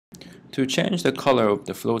To change the color of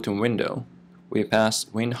the floating window, we pass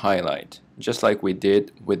win highlight, just like we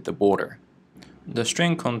did with the border. The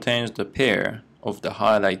string contains the pair of the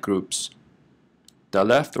highlight groups. The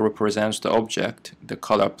left represents the object the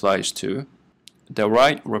color applies to. The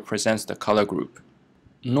right represents the color group.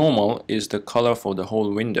 Normal is the color for the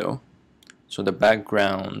whole window, so the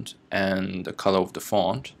background and the color of the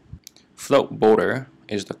font. Float border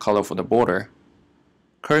is the color for the border.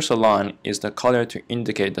 Cursor line is the color to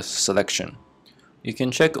indicate the selection. You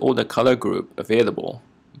can check all the color group available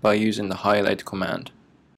by using the highlight command.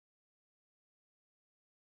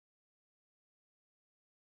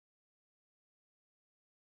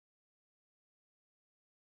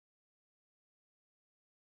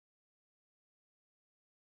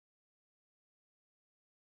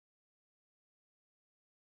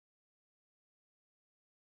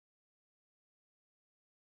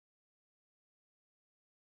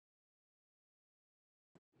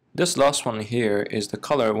 This last one here is the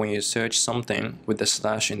color when you search something with the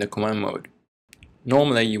slash in the command mode.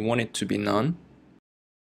 Normally you want it to be none,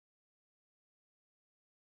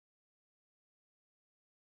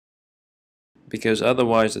 because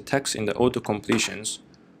otherwise the text in the auto-completions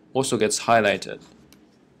also gets highlighted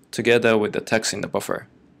together with the text in the buffer,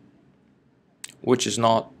 which is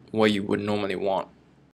not what you would normally want.